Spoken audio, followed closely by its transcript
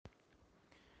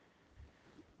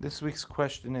This week's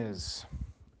question is,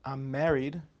 I'm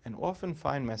married and often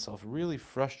find myself really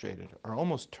frustrated or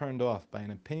almost turned off by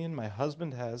an opinion my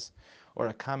husband has or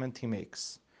a comment he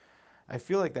makes. I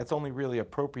feel like that's only really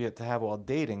appropriate to have while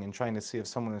dating and trying to see if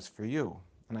someone is for you,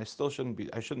 and I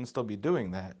shouldn't still be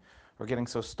doing that or getting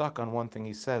so stuck on one thing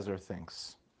he says or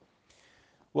thinks.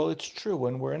 Well, it's true.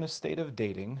 When we're in a state of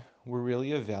dating, we're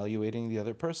really evaluating the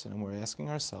other person and we're asking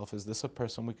ourselves, is this a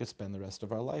person we could spend the rest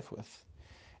of our life with?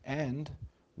 And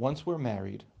once we're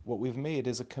married, what we've made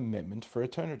is a commitment for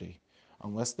eternity.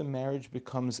 Unless the marriage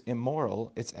becomes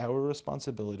immoral, it's our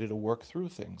responsibility to work through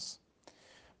things.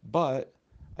 But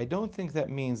I don't think that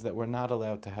means that we're not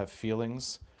allowed to have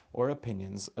feelings or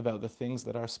opinions about the things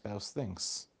that our spouse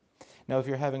thinks. Now, if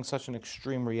you're having such an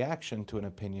extreme reaction to an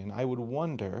opinion, I would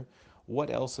wonder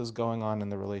what else is going on in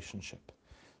the relationship.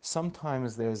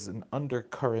 Sometimes there's an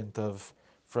undercurrent of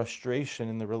frustration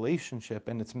in the relationship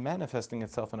and it's manifesting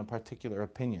itself in a particular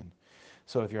opinion.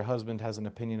 So if your husband has an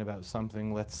opinion about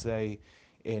something, let's say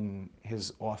in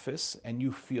his office, and you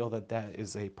feel that that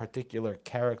is a particular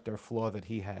character flaw that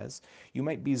he has, you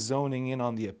might be zoning in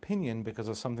on the opinion because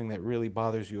of something that really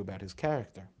bothers you about his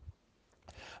character.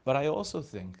 But I also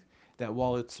think that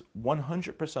while it's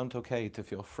 100% okay to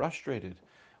feel frustrated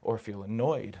or feel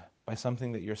annoyed by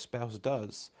something that your spouse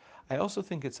does, I also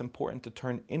think it's important to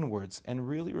turn inwards and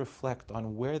really reflect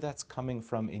on where that's coming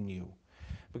from in you.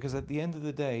 Because at the end of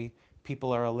the day,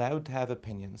 people are allowed to have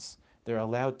opinions, they're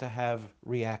allowed to have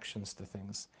reactions to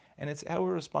things, and it's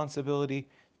our responsibility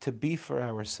to be for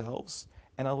ourselves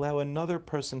and allow another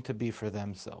person to be for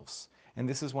themselves. And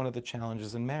this is one of the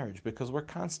challenges in marriage because we're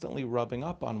constantly rubbing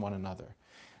up on one another.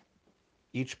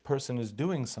 Each person is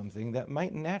doing something that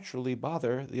might naturally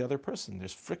bother the other person.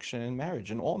 There's friction in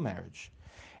marriage, in all marriage.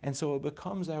 And so it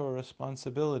becomes our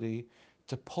responsibility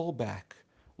to pull back,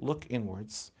 look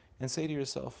inwards, and say to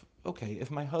yourself, okay,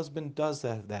 if my husband does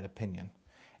have that opinion,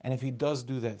 and if he does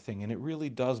do that thing, and it really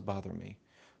does bother me,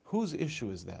 whose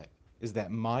issue is that? Is that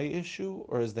my issue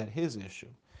or is that his issue?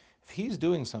 If he's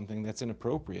doing something that's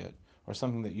inappropriate or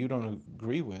something that you don't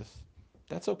agree with,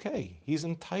 that's okay. He's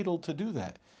entitled to do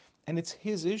that. And it's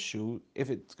his issue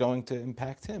if it's going to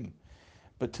impact him.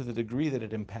 But to the degree that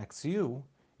it impacts you,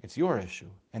 it's your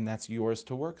issue, and that's yours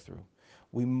to work through.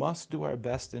 We must do our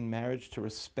best in marriage to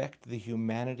respect the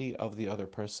humanity of the other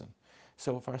person.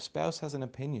 So if our spouse has an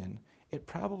opinion, it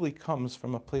probably comes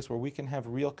from a place where we can have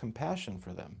real compassion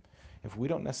for them. If we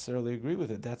don't necessarily agree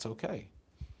with it, that's okay.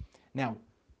 Now,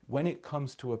 when it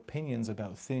comes to opinions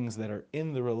about things that are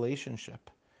in the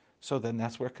relationship, so then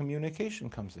that's where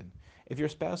communication comes in. If your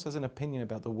spouse has an opinion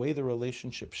about the way the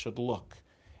relationship should look,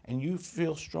 and you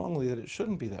feel strongly that it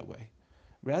shouldn't be that way,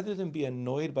 rather than be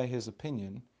annoyed by his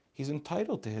opinion, he's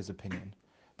entitled to his opinion.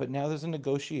 But now there's a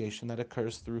negotiation that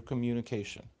occurs through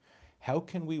communication. How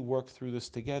can we work through this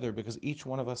together because each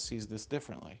one of us sees this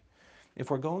differently?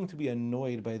 If we're going to be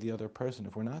annoyed by the other person,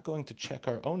 if we're not going to check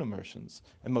our own emotions,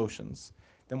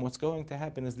 then what's going to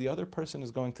happen is the other person is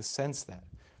going to sense that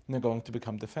and they're going to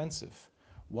become defensive.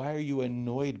 Why are you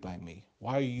annoyed by me?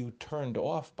 Why are you turned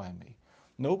off by me?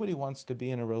 Nobody wants to be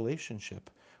in a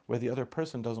relationship where the other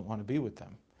person doesn't want to be with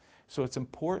them. So it's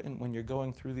important when you're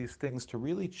going through these things to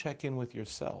really check in with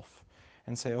yourself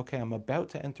and say, okay, I'm about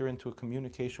to enter into a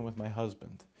communication with my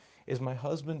husband. Is my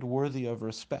husband worthy of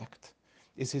respect?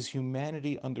 Is his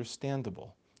humanity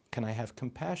understandable? Can I have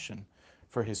compassion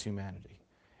for his humanity?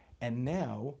 And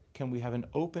now, can we have an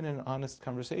open and honest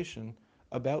conversation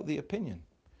about the opinion?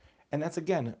 And that's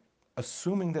again,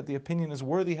 assuming that the opinion is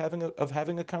worthy of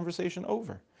having a conversation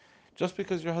over. Just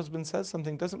because your husband says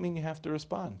something doesn't mean you have to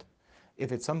respond.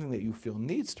 If it's something that you feel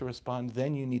needs to respond,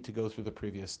 then you need to go through the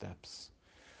previous steps.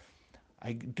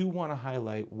 I do want to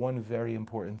highlight one very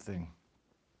important thing.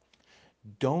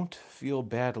 Don't feel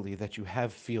badly that you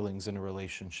have feelings in a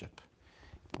relationship.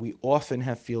 We often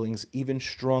have feelings, even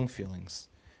strong feelings.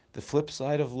 The flip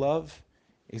side of love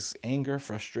is anger,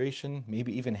 frustration,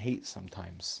 maybe even hate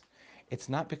sometimes. It's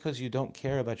not because you don't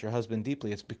care about your husband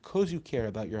deeply, it's because you care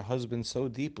about your husband so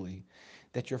deeply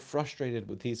that you're frustrated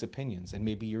with these opinions and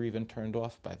maybe you're even turned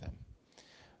off by them.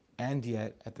 And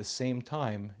yet, at the same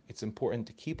time, it's important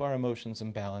to keep our emotions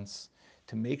in balance,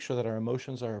 to make sure that our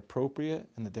emotions are appropriate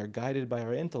and that they're guided by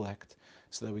our intellect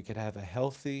so that we could have a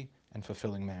healthy and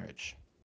fulfilling marriage.